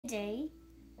Day.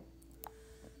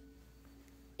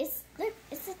 It's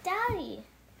a daddy.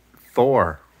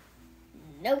 Thor.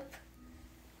 Nope.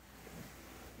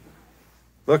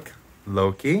 Look,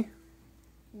 Loki.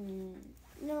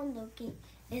 No, Loki.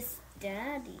 It's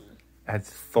daddy. That's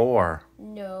Thor.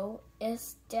 No,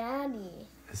 it's daddy.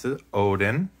 This is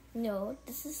Odin. No,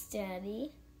 this is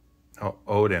daddy. Oh,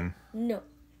 Odin. No,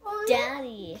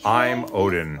 daddy. I'm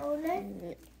Odin.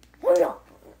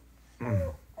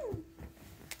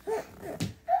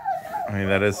 I mean,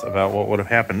 that is about what would have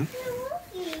happened.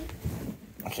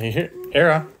 Okay, here,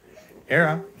 Era,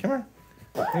 come here.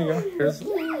 Here you go. Here's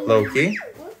Loki.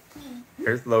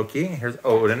 Here's Loki. Here's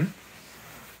Odin.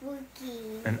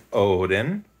 And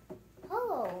Odin.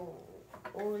 Oh,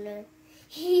 Odin.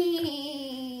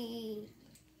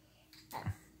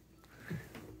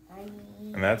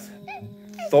 And that's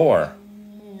Thor.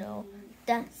 No,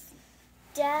 that's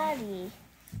daddy.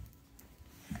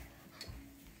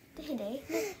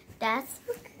 That's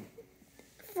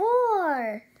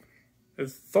 4.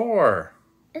 It's Thor.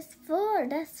 It's 4.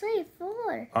 That's right,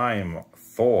 4. I'm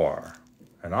Thor.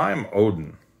 And I'm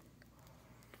Odin.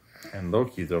 And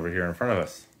Loki's over here in front of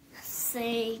us.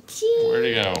 Say cheese. Where'd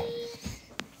he go?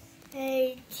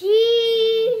 Say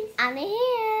cheese. I'm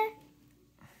here.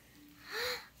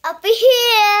 Up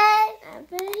here. Up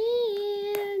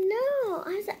here. No,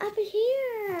 I said up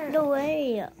here. No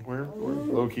way. Where'd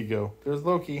Loki go? There's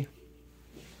Loki.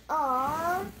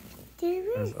 Aww.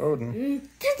 There's Odin.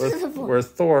 There's 4. Where's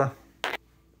Thor?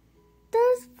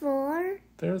 There's 4.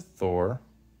 There's Thor.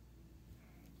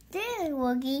 There's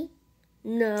Loki.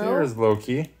 No. There's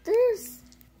Loki. There's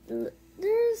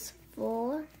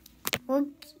 4.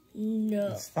 Loki.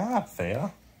 No. Stop,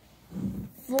 Thea.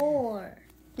 4.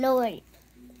 No, wait.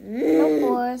 No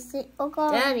 4. Say, oh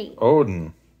God. Daddy.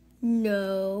 Odin.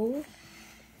 No.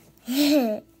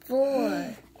 4.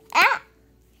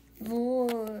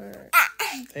 4.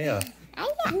 Thea.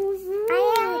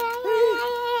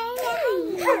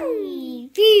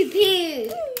 Pew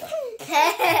pew.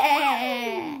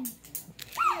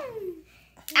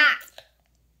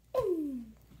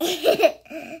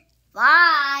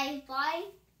 Bye. Bye.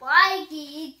 Bye,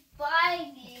 geek.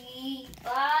 Bye, geek.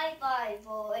 Bye, bye,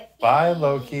 boy. Bye,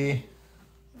 Loki.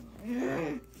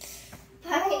 Bye.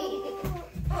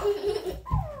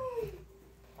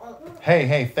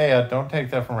 Hey, Thea, don't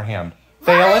take that from her hand.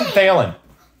 Thalen,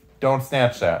 don't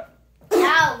snatch that.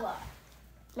 No.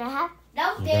 No,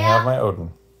 You can have my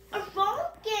Odin. I'm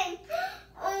broken.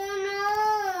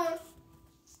 Oh,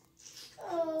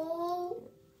 no. Oh.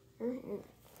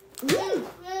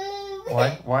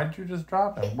 Why'd you just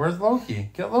drop him? Where's Loki?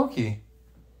 Get Loki.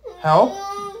 Help.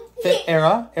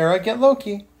 Era, get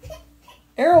Loki.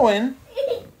 Erwin.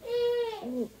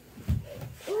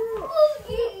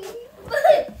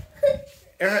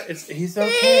 Era, he's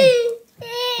okay.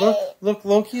 Look,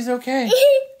 Loki's okay.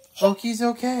 Loki's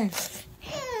okay.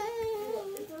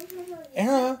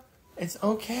 Era, it's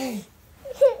okay.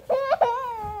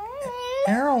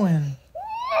 Erwin.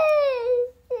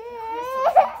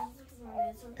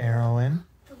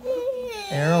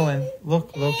 Erwin,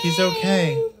 look, Loki's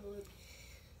okay.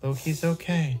 Loki's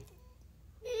okay.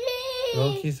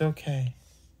 Loki's okay.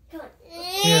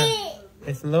 Here,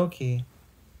 it's Loki.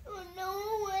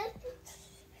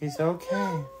 He's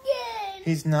okay.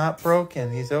 He's not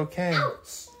broken. He's okay.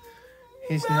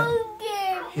 He's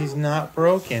not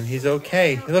broken. He's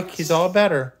okay. Look, he's all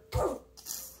better.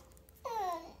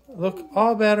 Look,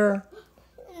 all better.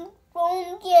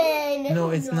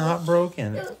 No, it's not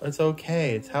broken. It's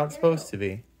okay. It's how it's supposed to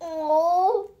be.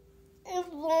 Oh, it's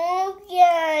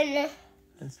broken.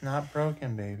 It's not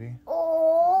broken, baby.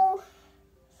 Oh.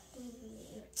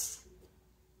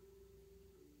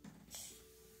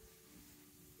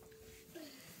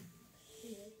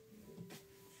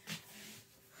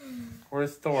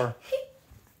 Where's Thor?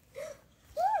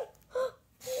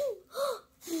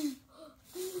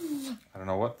 I don't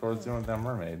know what Thor's doing with that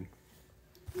mermaid.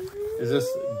 Is this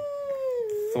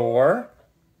Thor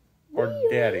or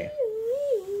Daddy?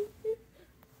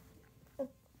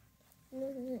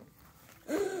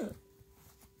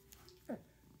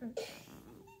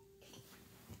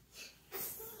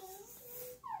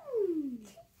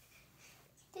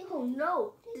 Oh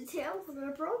no, the tails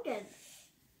are broken.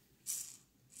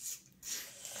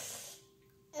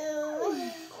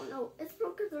 Oh no, it's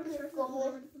broken. There's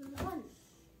one.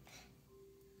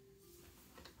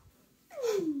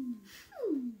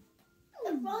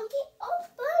 The monkey on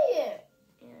fire.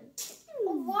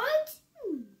 And what?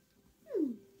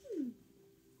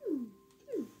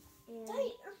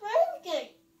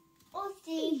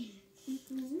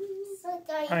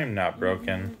 I'm not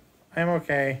broken. I'm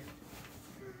okay.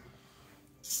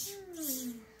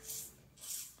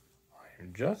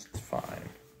 just fine.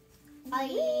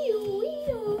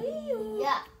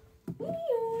 Yeah.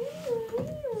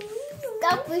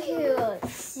 Stop here.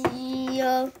 See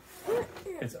you.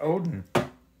 It's Odin.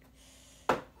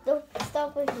 Don't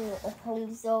stop here.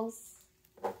 Opposals.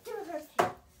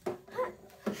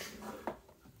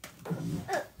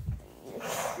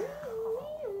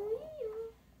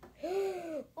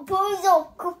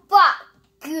 Opposal, come back.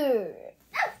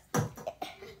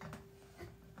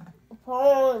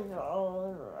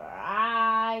 Opposal,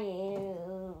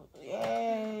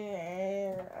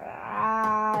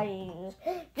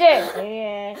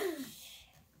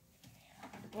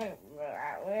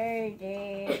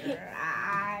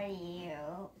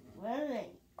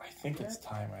 I think it's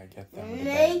time I get them to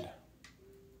bed.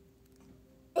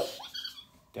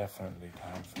 Definitely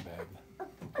time for bed.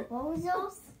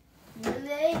 Opposals,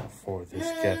 Before this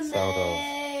gets out of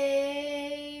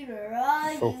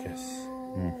focus.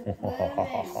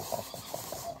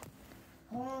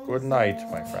 Good night,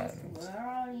 my friends.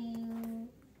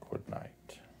 Good night.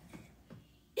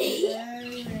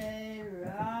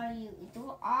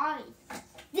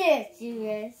 This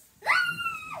is.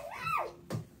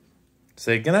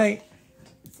 Say goodnight.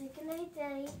 Say goodnight,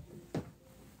 Daddy.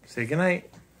 Say goodnight.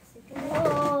 Say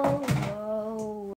goodnight.